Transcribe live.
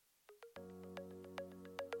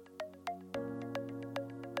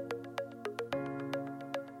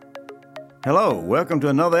Hello, welcome to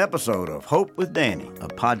another episode of Hope with Danny, a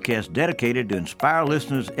podcast dedicated to inspire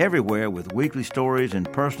listeners everywhere with weekly stories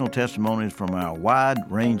and personal testimonies from our wide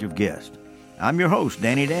range of guests. I'm your host,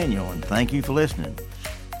 Danny Daniel, and thank you for listening.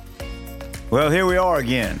 Well, here we are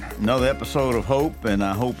again, another episode of Hope, and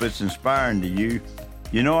I hope it's inspiring to you.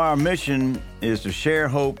 You know, our mission is to share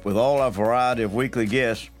hope with all our variety of weekly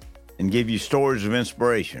guests and give you stories of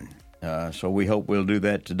inspiration. So we hope we'll do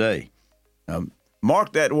that today.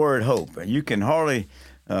 Mark that word hope. You can hardly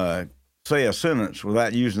say a sentence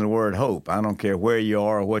without using the word hope. I don't care where you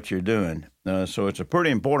are or what you're doing. So it's a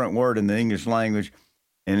pretty important word in the English language,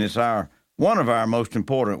 and it's one of our most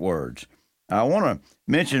important words. I want to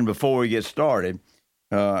mention before we get started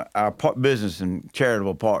our business and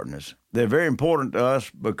charitable partners. They're very important to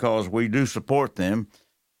us because we do support them,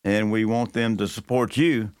 and we want them to support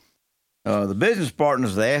you. The business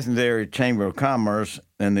partners of the Athens Area Chamber of Commerce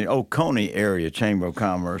and the Oconee Area Chamber of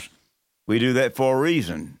Commerce, we do that for a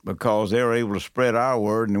reason, because they're able to spread our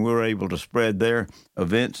word and we're able to spread their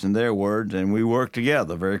events and their words, and we work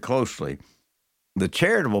together very closely. The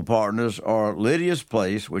charitable partners are Lydia's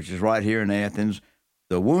Place, which is right here in Athens,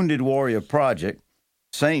 the Wounded Warrior Project,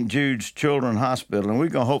 St. Jude's Children's Hospital, and we're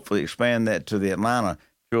going to hopefully expand that to the Atlanta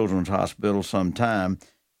Children's Hospital sometime.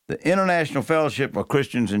 The International Fellowship of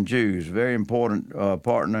Christians and Jews, very important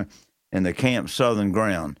partner, and the Camp Southern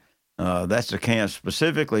Ground. That's a camp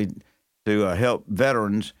specifically to help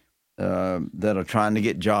veterans that are trying to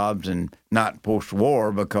get jobs and not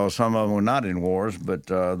post-war, because some of them are not in wars, but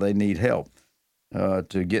they need help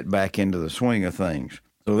to get back into the swing of things.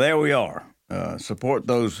 So there we are. Support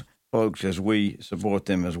those folks as we support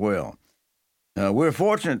them as well. We're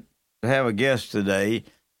fortunate to have a guest today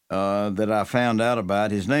that I found out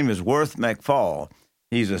about. His name is Worth McFall.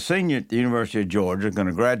 He's a senior at the University of Georgia, going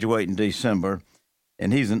to graduate in December,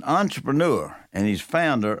 and he's an entrepreneur, and he's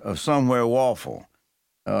founder of Somewhere Waffle.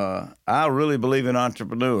 I really believe in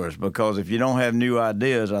entrepreneurs, because if you don't have new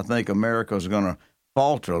ideas, I think America's going to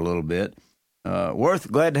falter a little bit.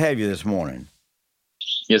 Worth, glad to have you this morning.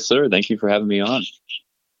 Yes, sir. Thank you for having me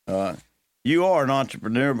on. You are an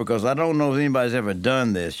entrepreneur, because I don't know if anybody's ever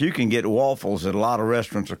done this. You can get waffles at a lot of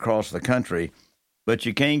restaurants across the country, but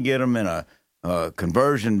you can't get them in a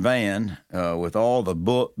conversion van with all the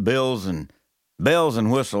bells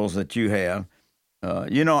and whistles that you have.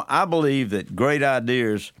 I believe that great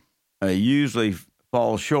ideas usually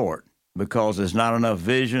fall short because there's not enough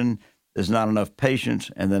vision, there's not enough patience,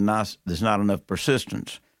 and there's not enough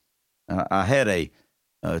persistence. I had a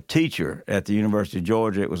teacher at the University of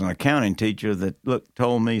Georgia. It was an accounting teacher that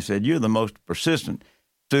told me, said, "You're the most persistent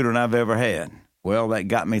student I've ever had." Well, that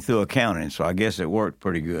got me through accounting, so I guess it worked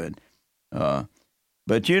pretty good. But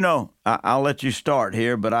I'll let you start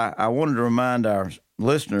here, but I wanted to remind our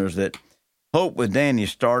listeners that Hope with Danny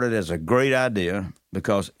started as a great idea,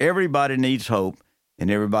 because everybody needs hope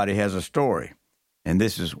and everybody has a story. And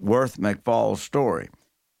this is Worth McFall's story.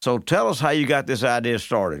 So tell us how you got this idea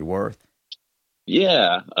started, Worth.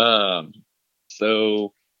 Yeah.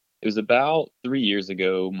 So it was about 3 years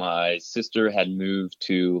ago. My sister had moved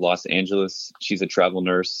to Los Angeles. She's a travel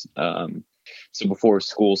nurse. So before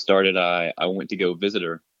school started, I went to go visit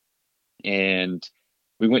her, and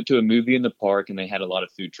we went to a movie in the park, and they had a lot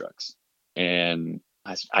of food trucks, and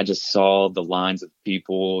I just saw the lines of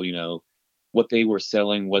people. What they were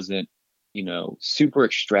selling wasn't, super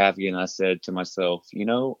extravagant. I said to myself,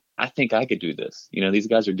 I think I could do this. These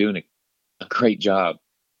guys are doing a great job.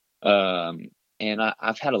 And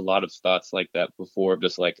I've had a lot of thoughts like that before,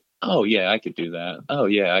 just like, oh yeah, I could do that. Oh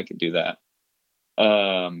yeah, I could do that.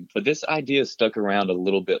 But this idea stuck around a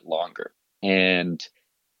little bit longer. And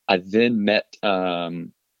I then met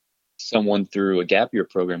someone through a gap year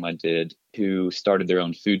program I did, who started their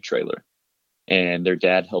own food trailer. And their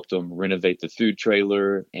dad helped them renovate the food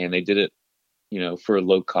trailer, and they did it, for a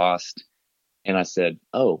low cost. And I said,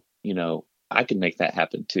 oh, I could make that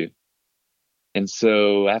happen too. And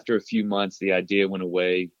so after a few months, the idea went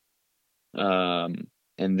away. And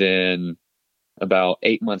then about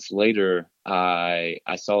 8 months later, I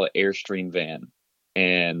saw an Airstream van.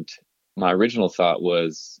 And my original thought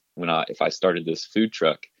was, if I started this food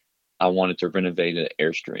truck, I wanted to renovate an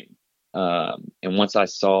Airstream. And once I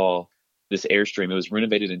saw this Airstream, it was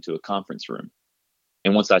renovated into a conference room.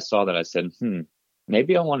 And once I saw that, I said,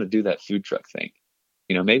 maybe I want to do that food truck thing.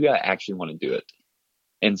 Maybe I actually want to do it.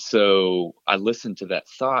 And so I listened to that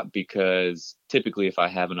thought, because typically if I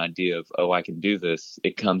have an idea of, oh, I can do this,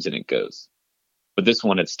 it comes and it goes. But this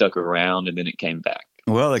one had stuck around, and then it came back.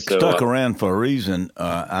 Well, it stuck around for a reason,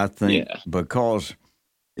 I think, because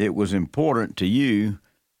it was important to you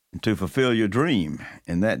to fulfill your dream.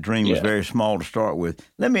 And that dream was Yeah. very small to start with.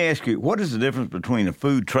 Let me ask you, what is the difference between a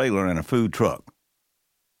food trailer and a food truck?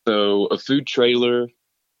 So a food trailer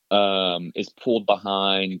is pulled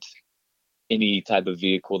behind any type of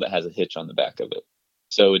vehicle that has a hitch on the back of it.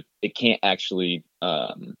 So it can't actually,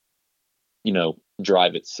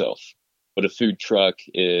 drive itself. But a food truck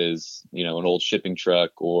is, an old shipping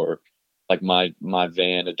truck, or like my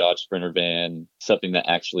van, a Dodge Sprinter van, something that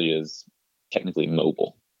actually is technically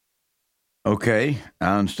mobile. Okay,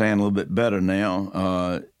 I understand a little bit better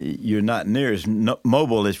now. You're not near as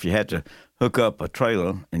mobile if you had to hook up a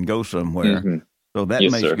trailer and go somewhere. Mm-hmm. So that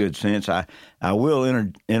Yes, makes sir. good sense. I will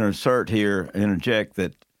interject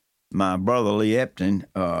that my brother Lee Epton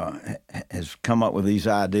has come up with these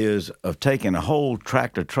ideas of taking a whole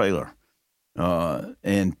tractor trailer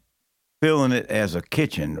and filling it as a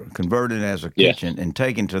kitchen, converting it as a Yeah. kitchen, and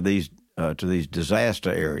taking to these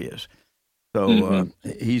disaster areas. So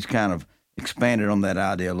he's kind of expanded on that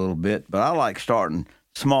idea a little bit. But I like starting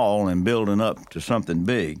small and building up to something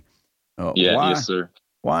big. Yeah. Why? Yes, sir.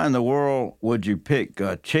 Why in the world would you pick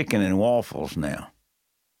chicken and waffles now?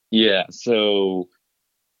 Yeah. So,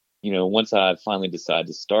 once I finally decided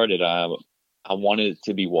to start it, I wanted it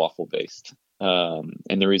to be waffle based.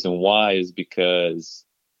 And the reason why is because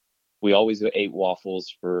we always ate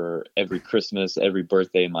waffles for every Christmas, every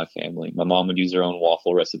birthday in my family. My mom would use her own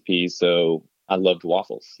waffle recipes, so I loved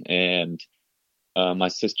waffles. And my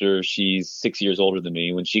sister, she's 6 years older than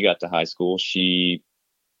me. When she got to high school,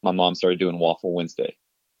 my mom started doing Waffle Wednesday.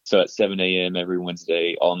 So at 7 a.m. every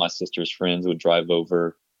Wednesday, all my sister's friends would drive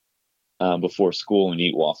over before school and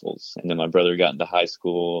eat waffles. And then my brother got into high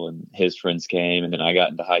school and his friends came. And then I got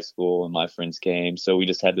into high school and my friends came. So we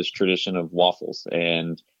just had this tradition of waffles.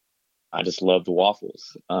 And I just loved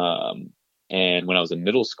waffles. And when I was in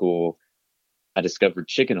middle school, I discovered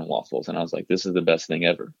chicken and waffles. And I was like, this is the best thing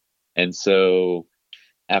ever. And so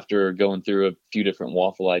after going through a few different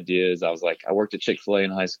waffle ideas, I was like, I worked at Chick-fil-A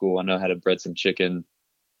in high school. I know how to bread some chicken.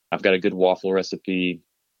 I've got a good waffle recipe.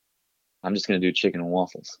 I'm just going to do chicken and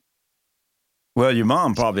waffles. Well, your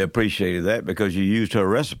mom probably appreciated that because you used her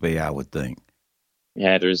recipe, I would think.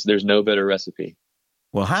 Yeah, there's no better recipe.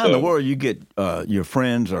 Well, how in the world you get your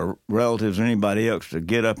friends or relatives or anybody else to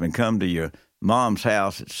get up and come to your mom's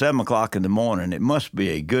house at 7 o'clock in the morning? It must be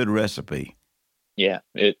a good recipe. Yeah,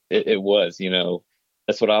 it was.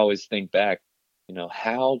 That's what I always think back.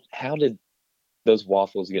 How did those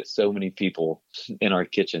waffles get so many people in our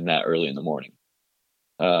kitchen that early in the morning?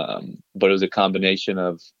 But it was a combination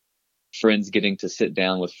of friends getting to sit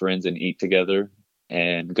down with friends and eat together,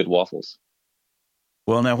 and good waffles.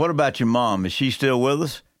 Well, now, what about your mom? Is she still with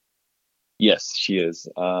us? Yes, she is.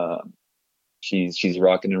 She's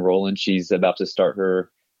rocking and rolling. She's about to start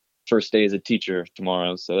her first day as a teacher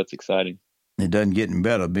tomorrow, so that's exciting. It doesn't get any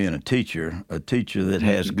better being a teacher that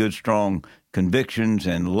has good, strong convictions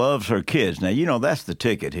and loves her kids. Now, that's the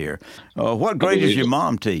ticket here. What grade does your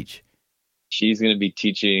mom teach? She's going to be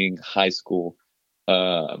teaching high school.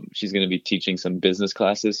 She's going to be teaching some business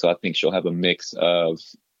classes, so I think she'll have a mix of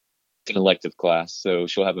an elective class, so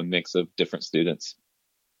she'll have a mix of different students.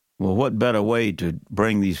 Well, what better way to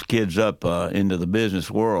bring these kids up into the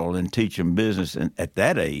business world and teach them business at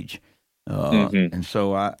that age? And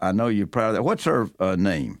so I know you're proud of that. What's her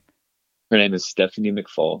name? Her name is Stephanie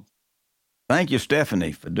McFall. Thank you,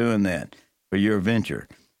 Stephanie, for doing that, for your venture.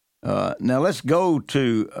 Now let's go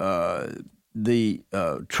to the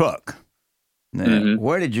truck. Now,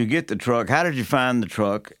 where did you get the truck? How did you find the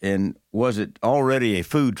truck? And was it already a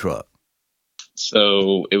food truck?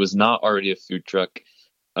 So it was not already a food truck.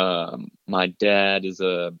 My dad is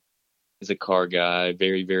a car guy,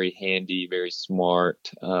 very, very handy, very smart.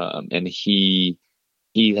 And he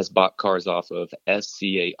has bought cars off of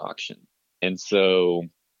SCA auction. And so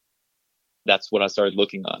that's what I started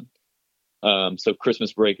looking on. So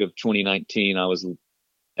Christmas break of 2019, I was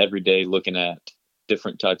every day looking at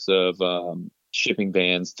different types of shipping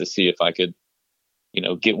vans to see if I could,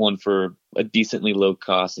 get one for a decently low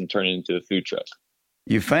cost and turn it into a food truck.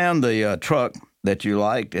 You found the truck that you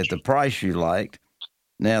liked at the price you liked.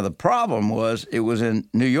 Now, the problem was it was in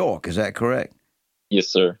New York. Is that correct? Yes,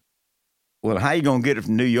 sir. Well, how are you going to get it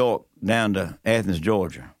from New York down to Athens,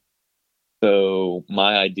 Georgia? So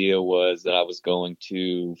my idea was that I was going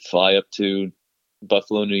to fly up to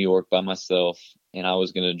Buffalo, New York by myself, and I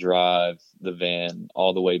was going to drive the van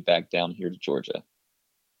all the way back down here to Georgia.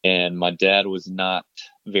 And my dad was not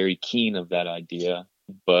very keen of that idea,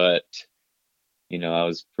 but, I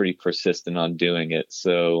was pretty persistent on doing it.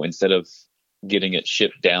 So instead of getting it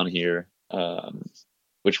shipped down here,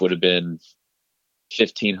 which would have been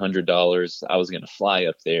 $1,500, I was going to fly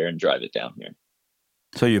up there and drive it down here.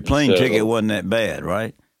 So your And plane ticket so, wasn't that bad,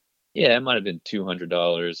 right? yeah, it might have been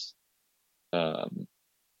 $200. Um,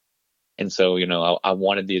 and so, I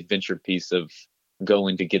wanted the adventure piece of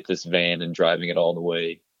going to get this van and driving it all the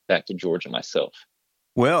way back to Georgia myself.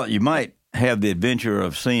 Well, you might have the adventure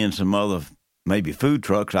of seeing some other, maybe food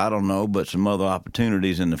trucks, I don't know, but some other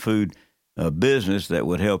opportunities in the food business that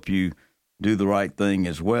would help you do the right thing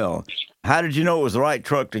as well. How did you know it was the right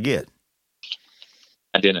truck to get?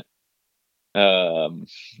 I didn't.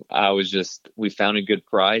 We found a good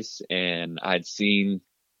price, and I'd seen,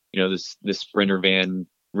 this Sprinter van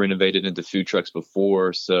renovated into food trucks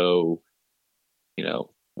before. So,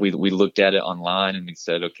 we looked at it online and we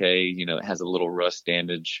said, okay, it has a little rust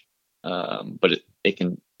damage, but it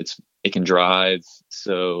can drive.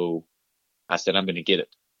 So I said, I'm going to get it.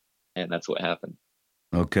 And that's what happened.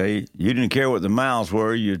 Okay. You didn't care what the miles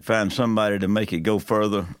were. You'd find somebody to make it go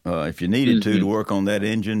further if you needed to work on that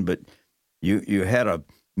engine. But you had a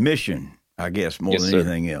mission, I guess, more than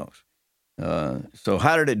anything else. So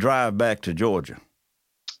how did it drive back to Georgia?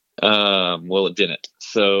 Well, it didn't.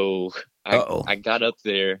 So I got up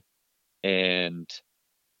there and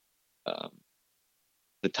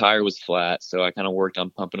the tire was flat. So I kind of worked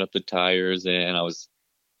on pumping up the tires, and I was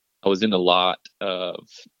in the lot of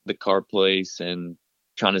the car place and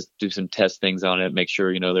trying to do some test things on it, make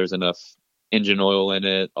sure, there's enough engine oil in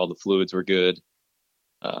it, all the fluids were good.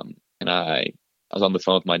 And I was on the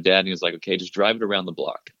phone with my dad, and he was like, okay, just drive it around the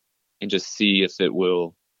block and just see if it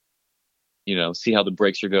will, see how the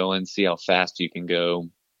brakes are going, see how fast you can go.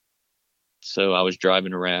 So I was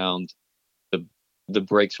driving around. The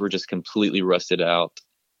brakes were just completely rusted out.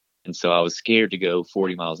 And so I was scared to go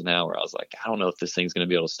 40 miles an hour. I was like, I don't know if this thing's going to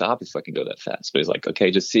be able to stop if I can go that fast. But he's like,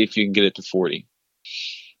 okay, just see if you can get it to 40.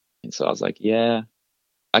 And so I was like, yeah,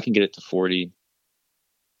 I can get it to 40.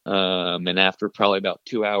 And after probably about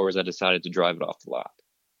 2 hours, I decided to drive it off the lot.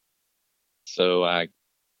 So I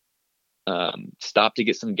stopped to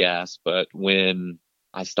get some gas. But when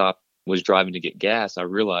I was driving to get gas, I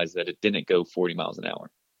realized that it didn't go 40 miles an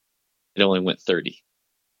hour. It only went 30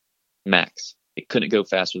 max. It couldn't go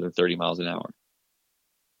faster than 30 miles an hour.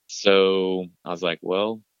 So I was like,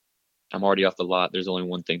 well, I'm already off the lot. There's only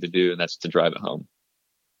one thing to do, and that's to drive it home.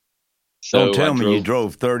 So don't tell me you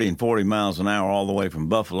drove 30 and 40 miles an hour all the way from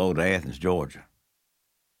Buffalo to Athens, Georgia.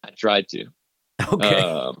 I tried to.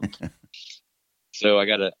 Okay. So I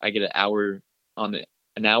get an hour on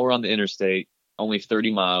the interstate, only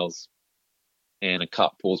 30 miles, and a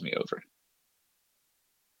cop pulls me over.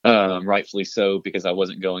 Rightfully so, because I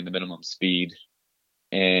wasn't going the minimum speed.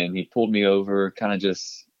 And he pulled me over, kind of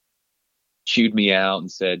just chewed me out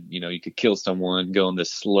and said, you could kill someone going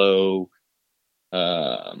this slow.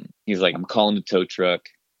 He's like, I'm calling the tow truck.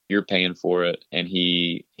 You're paying for it. And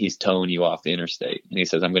he's towing you off the interstate. And he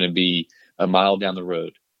says, I'm going to be a mile down the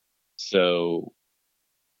road. So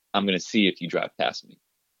I'm going to see if you drive past me.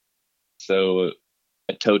 So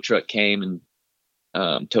a tow truck came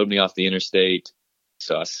and towed me off the interstate.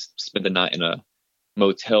 So I spent the night in a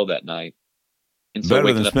motel that night. And so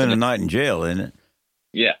better than spending a night in jail, isn't it?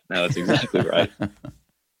 Yeah, no, that's exactly right.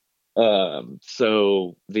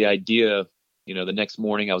 So the idea, the next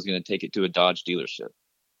morning I was going to take it to a Dodge dealership,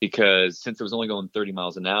 because since it was only going 30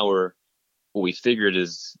 miles an hour, what we figured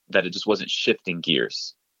is that it just wasn't shifting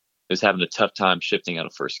gears. It was having a tough time shifting out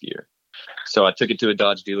of first gear. So I took it to a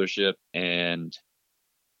Dodge dealership, and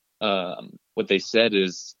what they said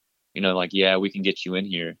is, yeah, we can get you in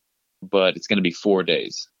here, but it's going to be 4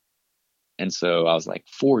 days. And so I was like,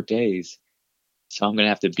 4 days? So I'm going to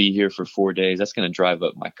have to be here for 4 days. That's going to drive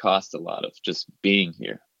up my cost a lot of just being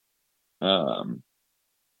here.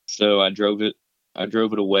 So I drove it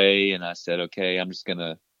away, and I said, okay, I'm just going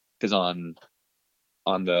to, because on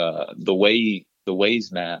the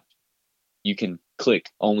Waze map, you can click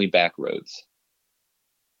only back roads.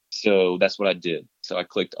 So that's what I did. So I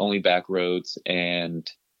clicked only back roads, and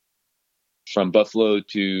from Buffalo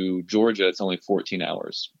to Georgia, it's only 14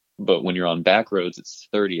 hours. But when you're on back roads, it's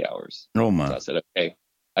 30 hours. Oh, my. So I said, okay,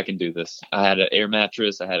 I can do this. I had an air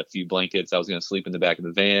mattress. I had a few blankets. I was going to sleep in the back of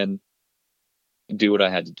the van, do what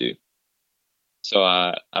I had to do. So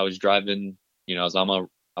I was driving, I was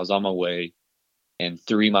on my way, and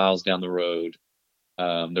 3 miles down the road,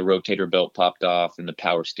 the rotator belt popped off and the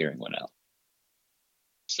power steering went out.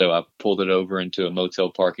 So I pulled it over into a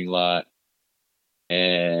motel parking lot,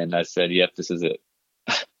 and I said, yep, this is it.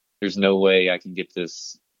 There's no way I can get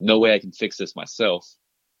this. No way I can fix this myself.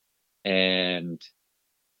 And,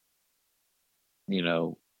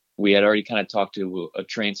 we had already kind of talked to a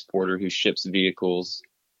transporter who ships vehicles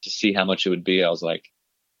to see how much it would be. I was like,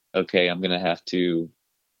 okay, I'm going to have to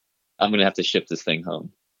ship this thing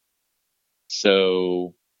home.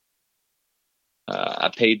 So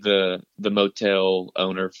I paid the motel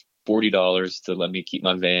owner $40 to let me keep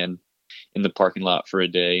my van in the parking lot for a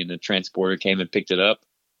day, and the transporter came and picked it up,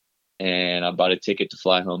 and I bought a ticket to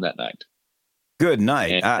fly home that night. Good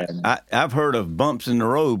night. And I've heard of bumps in the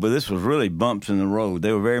road, but this was really bumps in the road.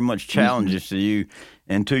 They were very much challenges to you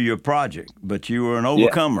and to your project, but you were an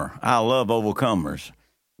overcomer. I love overcomers.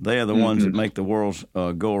 They are the ones that make the world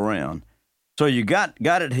go around. So you got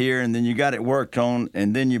it here, and then you got it worked on,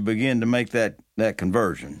 and then you begin to make that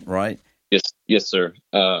conversion, right? Yes, sir.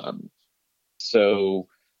 So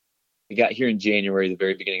we got here in January, the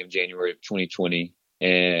very beginning of January of 2020,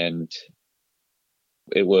 and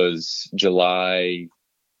it was July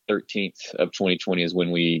 13th of 2020 is when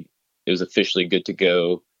it was officially good to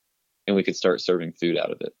go, and we could start serving food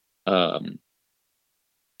out of it.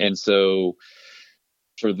 And so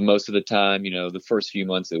for the most of the time, the first few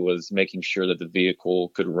months, it was making sure that the vehicle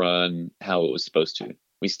could run how it was supposed to.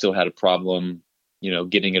 We still had a problem,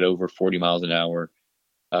 getting it over 40 miles an hour.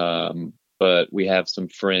 But we have some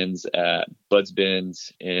friends at Bud's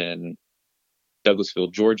Bins in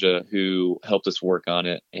Douglasville, Georgia, who helped us work on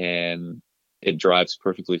it, and it drives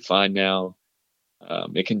perfectly fine now.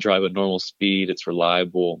 It can drive at normal speed. It's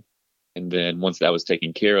reliable. And then once that was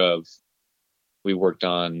taken care of, we worked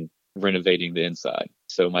on renovating the inside.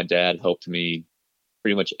 So my dad helped me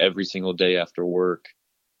pretty much every single day after work,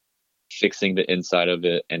 fixing the inside of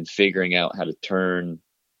it and figuring out how to turn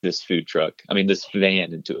this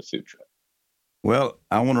van into a food truck. Well,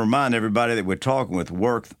 I want to remind everybody that we're talking with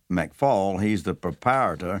Worth McFall. He's the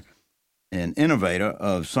proprietor and innovator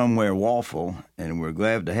of Somewhere Waffle, and we're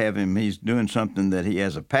glad to have him. He's doing something that he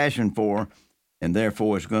has a passion for, and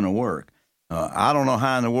therefore it's going to work. I don't know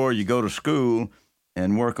how in the world you go to school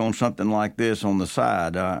and work on something like this on the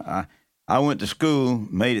side. I went to school,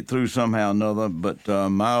 made it through somehow or another, but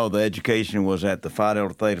my other education was at the Phi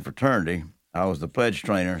Delta Theta fraternity. I was the pledge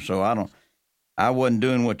trainer, so I wasn't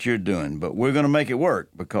doing what you're doing, but we're going to make it work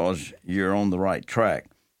because you're on the right track.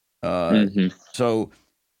 So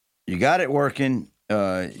you got it working.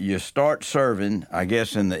 You start serving, I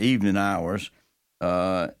guess, in the evening hours,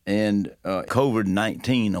 and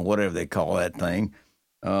COVID-19 or whatever they call that thing.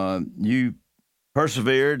 You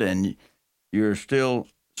persevered, and you're still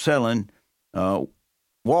selling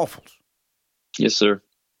waffles. Yes, sir.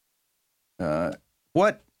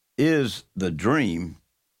 What is the dream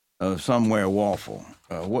of Somewhere Waffle?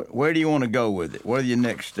 Where do you want to go with it? What are your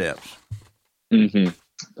next steps?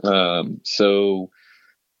 So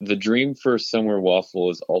the dream for Somewhere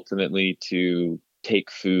Waffle is ultimately to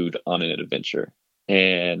take food on an adventure.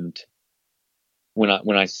 And when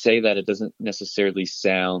I say that, it doesn't necessarily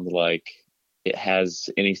sound like it has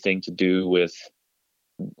anything to do with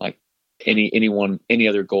like any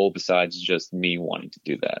other goal besides just me wanting to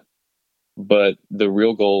do that. But the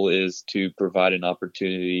real goal is to provide an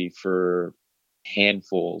opportunity for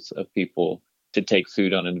handfuls of people to take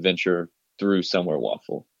food on an adventure through Somewhere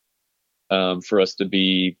Waffle. For us to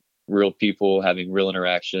be real people having real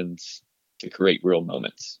interactions to create real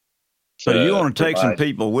moments. So you want to take some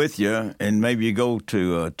people with you, and maybe you go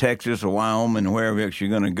to Texas or Wyoming or wherever else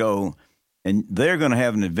you're going to go, and they're going to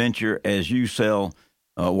have an adventure as you sell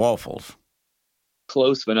waffles.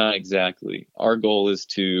 Close, but not exactly. Our goal is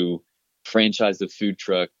to franchise the food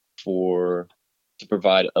truck to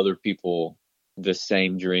provide other people the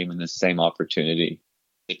same dream and the same opportunity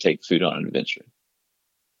to take food on an adventure.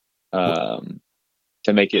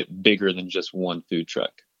 To make it bigger than just one food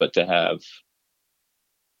truck, but to have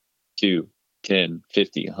 2, 10,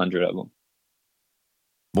 50, 100 of them.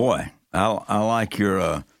 Boy, I like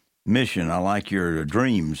your mission. I like your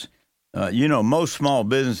dreams. Most small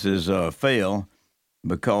businesses fail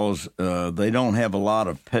because they don't have a lot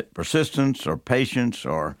of persistence or patience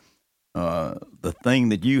or the thing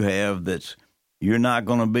that you have you're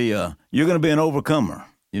going to be an overcomer.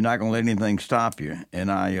 You're not going to let anything stop you.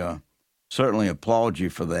 And I certainly applaud you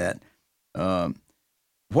for that.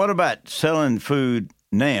 What about selling food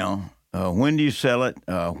now? When do you sell it?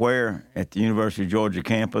 Where? At the University of Georgia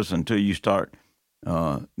campus until you start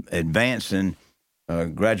advancing,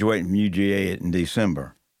 graduating from UGA in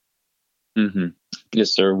December?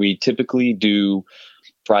 Yes, sir. We typically do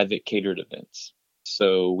private catered events.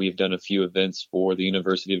 So we've done a few events for the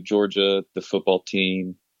University of Georgia, the football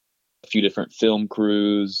team, a few different film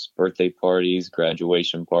crews, birthday parties,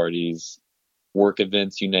 graduation parties, work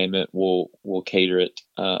events, you name it, we'll cater it.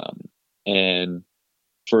 And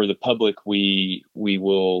for the public, we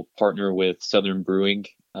will partner with Southern Brewing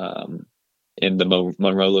in the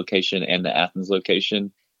Monroe location and the Athens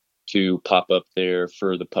location to pop up there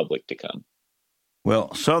for the public to come.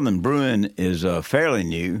 Well, Southern Brewing is fairly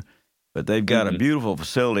new. but they've got a beautiful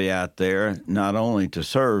facility out there, not only to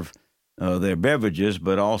serve their beverages,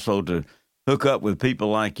 but also to hook up with people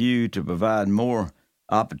like you to provide more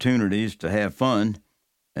opportunities to have fun.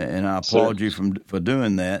 And I applaud you for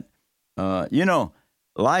doing that.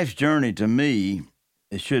 Life's journey to me,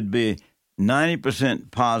 it should be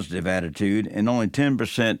 90% positive attitude and only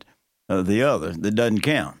 10% of the other that doesn't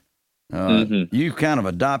count. You've kind of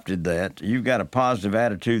adopted that. You've got a positive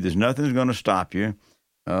attitude. There's nothing's going to stop you.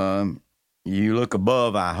 You look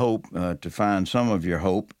above, I hope, to find some of your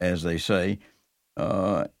hope, as they say.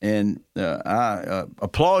 And I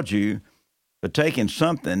applaud you for taking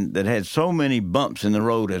something that had so many bumps in the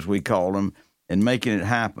road, as we call them, and making it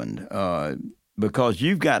happen. Because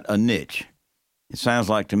you've got a niche. It sounds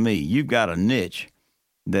like to me you've got a niche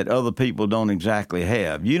that other people don't exactly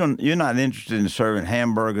have. You're not interested in serving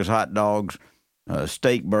hamburgers, hot dogs,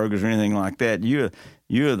 steak burgers, or anything like that. You're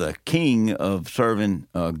the king of serving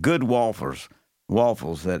good waffles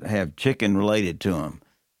that have chicken related to them.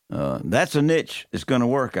 That's a niche that's going to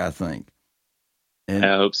work, I think. And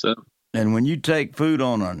I hope so. And when you take food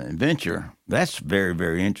on an adventure, that's very,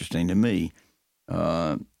 very interesting to me.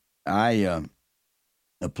 I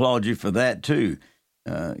applaud you for that, too.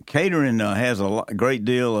 Catering has a great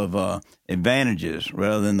deal of advantages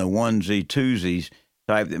rather than the onesie twosies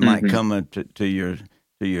type that might come to your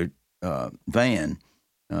van.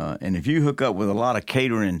 And if you hook up with a lot of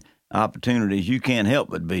catering opportunities, you can't help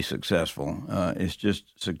but be successful. It's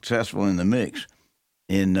just successful in the mix,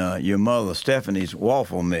 in your mother Stephanie's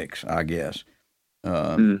waffle mix, I guess.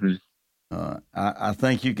 I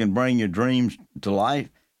think you can bring your dreams to life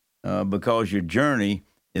because your journey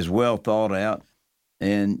is well thought out.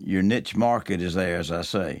 And your niche market is there, as I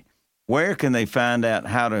say. Where can they find out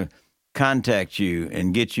how to contact you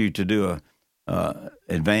and get you to do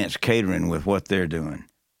advanced catering with what they're doing?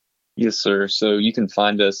 Yes, sir. So you can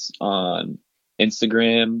find us on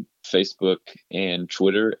Instagram, Facebook, and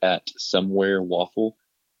Twitter at Somewhere Waffle.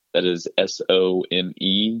 That is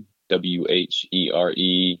SOMEWHERE,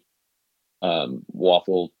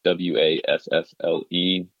 Waffle,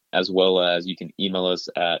 WAFFLE. As well as you can email us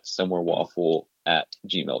at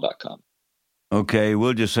somewherewaffle@gmail.com. Okay,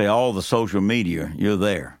 we'll just say all the social media, you're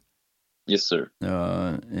there. Yes, sir.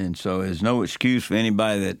 And so there's no excuse for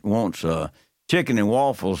anybody that wants chicken and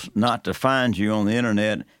waffles not to find you on the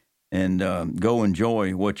internet and go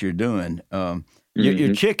enjoy what you're doing.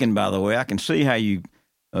 Your chicken, by the way, I can see how you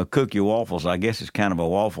cook your waffles. I guess it's kind of a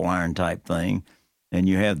waffle iron type thing, and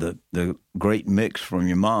you have the great mix from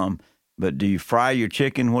your mom. But do you fry your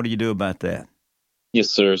chicken? What do you do about that?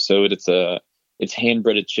 Yes, sir. So it's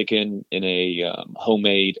hand-breaded chicken in a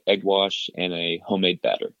homemade egg wash and a homemade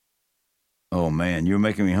batter. Oh, man, you're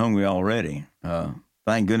making me hungry already.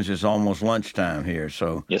 Thank goodness it's almost lunchtime here.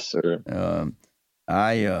 So yes, sir.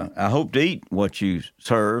 I hope to eat what you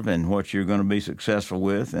serve and what you're going to be successful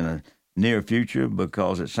with in a near future,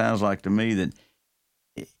 because it sounds like to me that,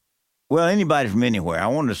 well, anybody from anywhere. I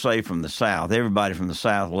wanted to say from the South. Everybody from the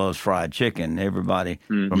South loves fried chicken. Everybody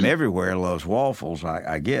from everywhere loves waffles,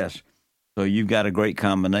 I guess. So you've got a great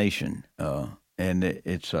combination, and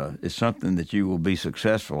it's something that you will be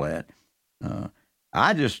successful at.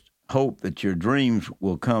 I just hope that your dreams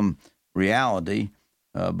will come reality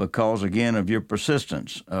because, again, of your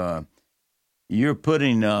persistence. You're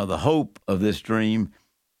putting the hope of this dream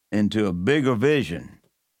into a bigger vision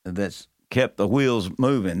that's kept the wheels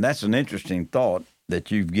moving. That's an interesting thought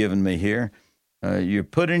that you've given me here. You're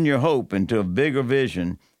putting your hope into a bigger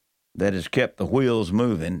vision that has kept the wheels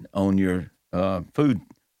moving on your food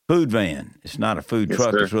van. It's not a food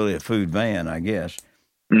truck. Sir. It's really a food van, I guess.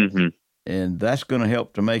 And that's going to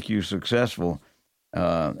help to make you successful.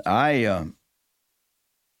 I'm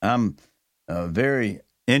very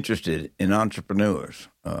interested in entrepreneurs.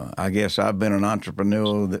 I guess I've been an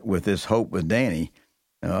entrepreneur with this Hope with Danny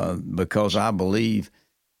because I believe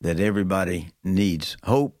that everybody needs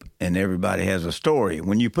hope and everybody has a story.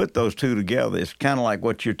 When you put those two together, it's kind of like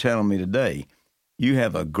what you're telling me today. You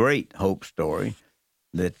have a great hope story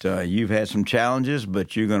that you've had some challenges,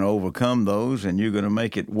 but you're going to overcome those and you're going to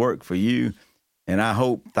make it work for you. And I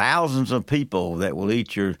hope thousands of people that will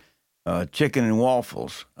eat your chicken and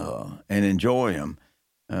waffles and enjoy them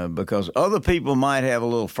because other people might have a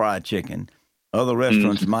little fried chicken. Other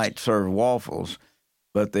restaurants might serve waffles,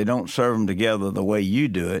 but they don't serve them together the way you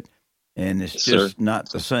do it, and it's just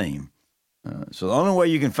not the same. So the only way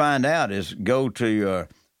you can find out is go to your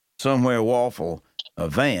Somewhere Waffle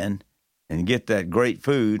van and get that great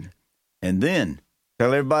food, and then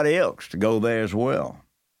tell everybody else to go there as well.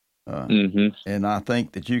 And I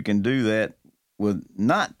think that you can do that with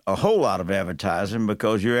not a whole lot of advertising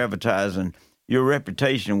because you're advertising your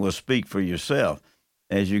reputation will speak for yourself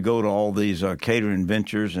as you go to all these catering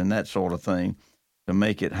ventures and that sort of thing to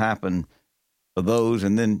make it happen for those.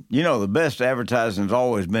 And then, the best advertising has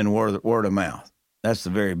always been word of mouth. That's the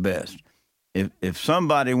very best. If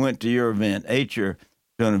somebody went to your event, ate your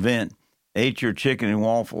chicken and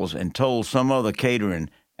waffles and told some other catering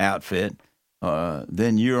outfit,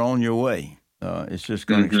 then you're on your way. It's just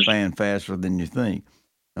going to expand faster than you think.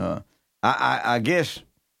 I guess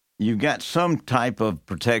you've got some type of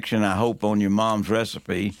protection, I hope, on your mom's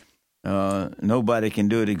recipe. Nobody can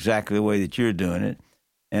do it exactly the way that you're doing it.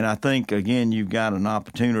 And I think, again, you've got an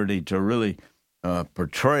opportunity to really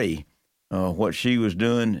portray what she was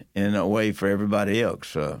doing in a way for everybody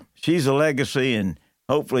else. She's a legacy, and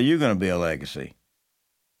hopefully you're going to be a legacy.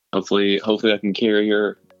 Hopefully I can carry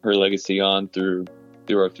her legacy on through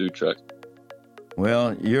our food truck.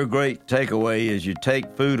 Well, your great takeaway is you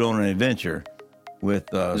take food on an adventure with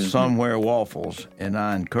Somewhere Waffles, and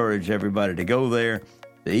I encourage everybody to go there,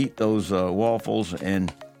 to eat those waffles,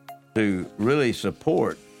 and to really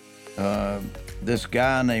support this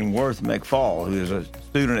guy named Worth McFall, who is a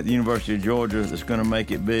student at the University of Georgia that's going to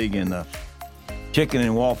make it big in the chicken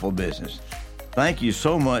and waffle business. Thank you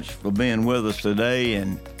so much for being with us today,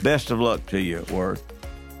 and best of luck to you, Worth.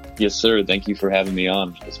 Yes, sir. Thank you for having me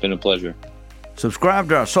on. It's been a pleasure. Subscribe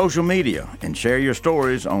to our social media and share your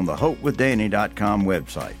stories on the HopeWithDanny.com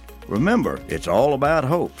website. Remember, it's all about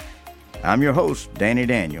hope. I'm your host, Danny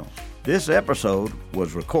Daniel. This episode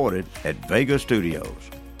was recorded at Vega Studios.